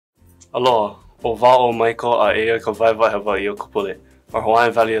Aloha, o wa'o Michael a ea ka Waiver Hawaii o Kupule, or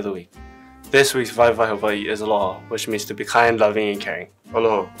Hawaiian Value of the Week. This week's Waiver Hawaii is Aloha, which means to be kind, loving, and caring.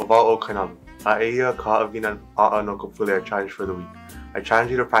 Aloha, o wa'o Kainam. A ea ka avina a'a no Kupule a challenge for the week. I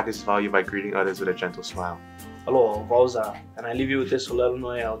challenge you to practice value by greeting others with a gentle smile. Aloha, Wauza, and I leave you with this Olelo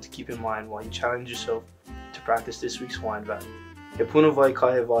Noel to keep in mind while you challenge yourself to practice this week's Hawaiian value. He puna wai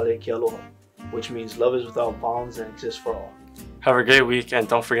kahe wale ki aloha, which means love is without bounds and exists for all. Have a great week and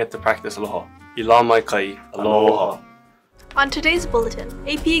don't forget to practice Aloha. Ila mai kai, aloha. On today's bulletin,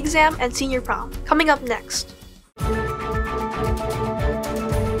 AP exam and senior prom. Coming up next.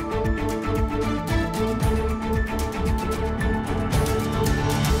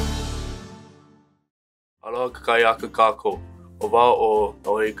 Aloha kakaiaka kako, o wa'o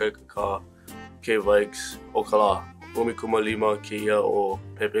Oandasan ka KVIK o kala, umikumalima kia o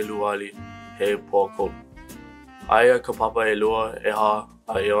pepeluali he pōkolu. Aia ka papa e lua e ha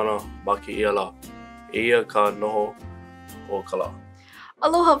a iona ma ki iala, ia ka noho o kala.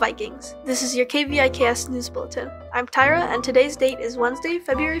 Aloha Vikings! This is your KVIKS News Bulletin. I'm Tyra and today's date is Wednesday,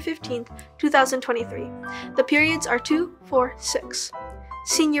 February 15th, 2023. The periods are 2, 4, 6.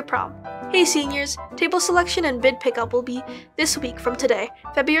 Senior Prom. Hey seniors! Table selection and bid pickup will be this week from today,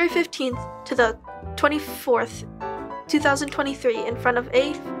 February 15th to the 24th, 2023 in front of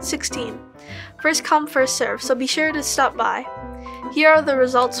A16. First come, first serve, so be sure to stop by. Here are the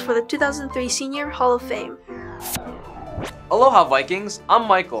results for the 2003 Senior Hall of Fame. Aloha Vikings, I'm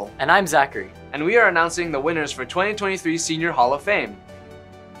Michael. And I'm Zachary. And we are announcing the winners for 2023 Senior Hall of Fame.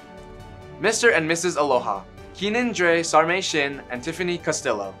 Mr. and Mrs. Aloha, Keenan Dre Sarmei Shin and Tiffany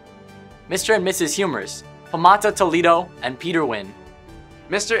Castillo. Mr. and Mrs. Humors, Pamata Toledo and Peter Wynn.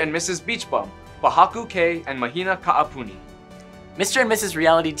 Mr. and Mrs. Beach Bum, Pahaku K and Mahina Ka'apuni. Mr. and Mrs.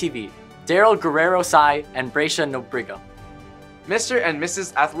 Reality TV, Daryl Guerrero Sai and Bracia Nobriga. Mr. and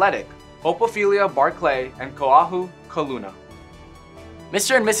Mrs. Athletic, Opophilia Barclay and Koahu Kaluna.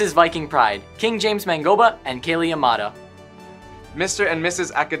 Mr. and Mrs. Viking Pride, King James Mangoba and Kaylee Amada. Mr. and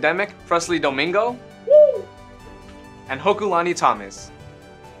Mrs. Academic, Presley Domingo. Woo! And Hokulani Thomas.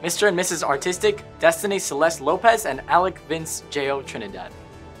 Mr. and Mrs. Artistic, Destiny Celeste Lopez and Alec Vince J.O. Trinidad.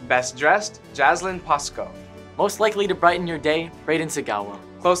 Best Dressed, Jaslyn Pasco. Most likely to brighten your day, Braden Sagawa.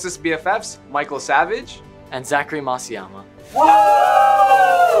 Closest BFFs, Michael Savage. And Zachary Masayama.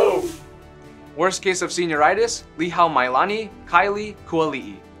 Whoa! Worst case of senioritis, Lihau Mailani, Kylie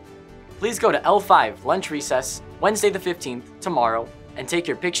Kuali'i. Please go to L5 lunch recess, Wednesday the 15th, tomorrow, and take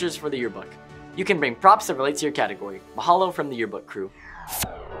your pictures for the yearbook. You can bring props that relate to your category. Mahalo from the yearbook crew.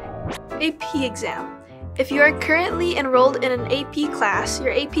 AP exam. If you are currently enrolled in an AP class,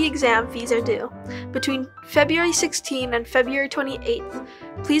 your AP exam fees are due. Between February 16 and February 28th,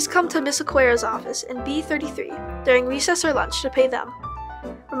 please come to Ms. Aquera's office in B33 during recess or lunch to pay them.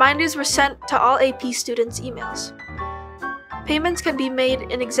 Reminders were sent to all AP students' emails. Payments can be made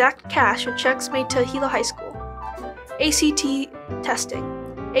in exact cash or checks made to Hilo High School. ACT testing.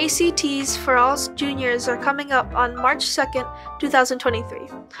 ACTs for all juniors are coming up on March 2nd, 2023.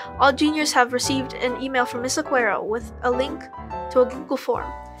 All juniors have received an email from Ms. Aquera with a link to a Google form.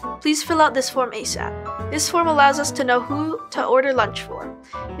 Please fill out this form ASAP. This form allows us to know who to order lunch for.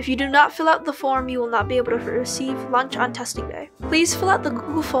 If you do not fill out the form, you will not be able to receive lunch on testing day. Please fill out the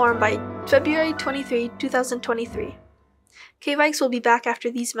Google form by February 23, 2023. KVIKs will be back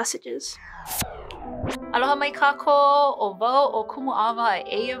after these messages. Aloha mai kako, o wau o kumuawa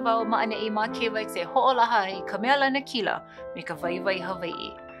e eia wau maana e mā KVIK se ho'olaha i ka mea lana kila me ka Waiver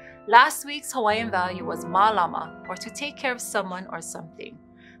Hawaii. Last week's Hawaiian value was malama, or to take care of someone or something.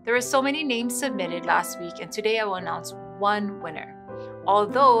 There were so many names submitted last week, and today I will announce one winner.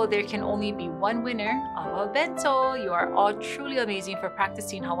 Although there can only be one winner of a bento, you are all truly amazing for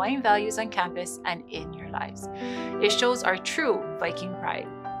practicing Hawaiian values on campus and in your lives. It shows our true Viking pride.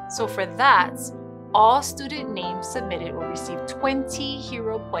 So for that, all student names submitted will receive 20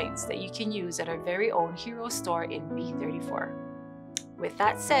 hero points that you can use at our very own hero store in B34. With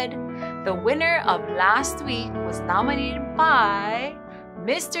that said, the winner of last week was nominated by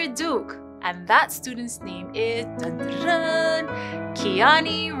Mr. Duke, and that student's name is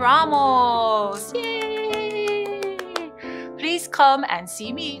Kiani Ramos. Yay! Please come and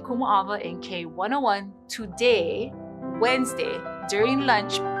see me, Kumuawa, in K101 today, Wednesday, during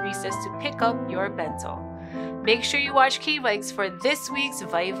lunch recess to pick up your bento. Make sure you watch KVIKs for this week's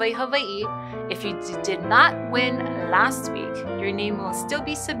Waiver Hawaii. If you did not win last week, your name will still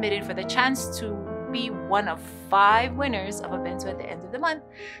be submitted for the chance to be one of 5 winners of a bento at the end of the month.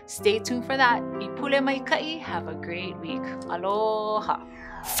 Stay tuned for that. Ipule mai kai. Have a great week. Aloha.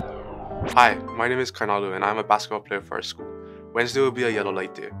 Hi, my name is Karnalu and I'm a basketball player for our school. Wednesday will be a yellow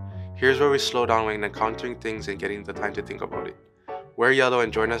light day. Here's where we slow down when encountering things and getting the time to think about it. Wear yellow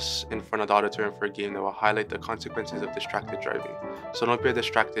and join us in front of the auditorium for a game that will highlight the consequences of distracted driving. So don't be a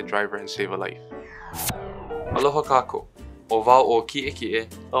distracted driver and save a life. Aloha kako. O wau o ki'eki'e.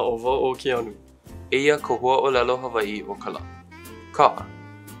 A o wau o Keanu. Eia ko hua o lelo Hawaii o kala. Ka.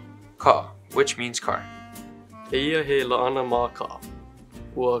 Ka, which means car. Eia he la'ana mā ka.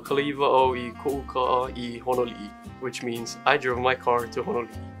 Ua kaliwa au I ko'u ka'a I Honolulu, which means I drove my car to Honolulu.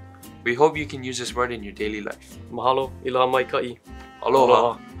 We hope you can use this word in your daily life. Mahalo, ila mai ka'i.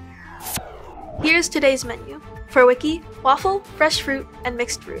 Aloha. Here's today's menu. For wiki, waffle, fresh fruit, and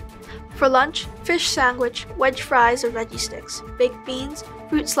mixed fruit. For lunch, fish sandwich, wedge fries or veggie sticks, baked beans,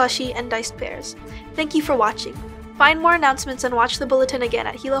 fruit slushy, and diced pears. Thank you for watching. Find more announcements and watch the bulletin again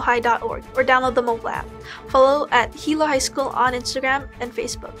at hilo-high.org or download the mobile app. Follow at Hilo High School on Instagram and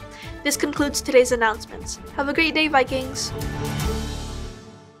Facebook. This concludes today's announcements. Have a great day, Vikings!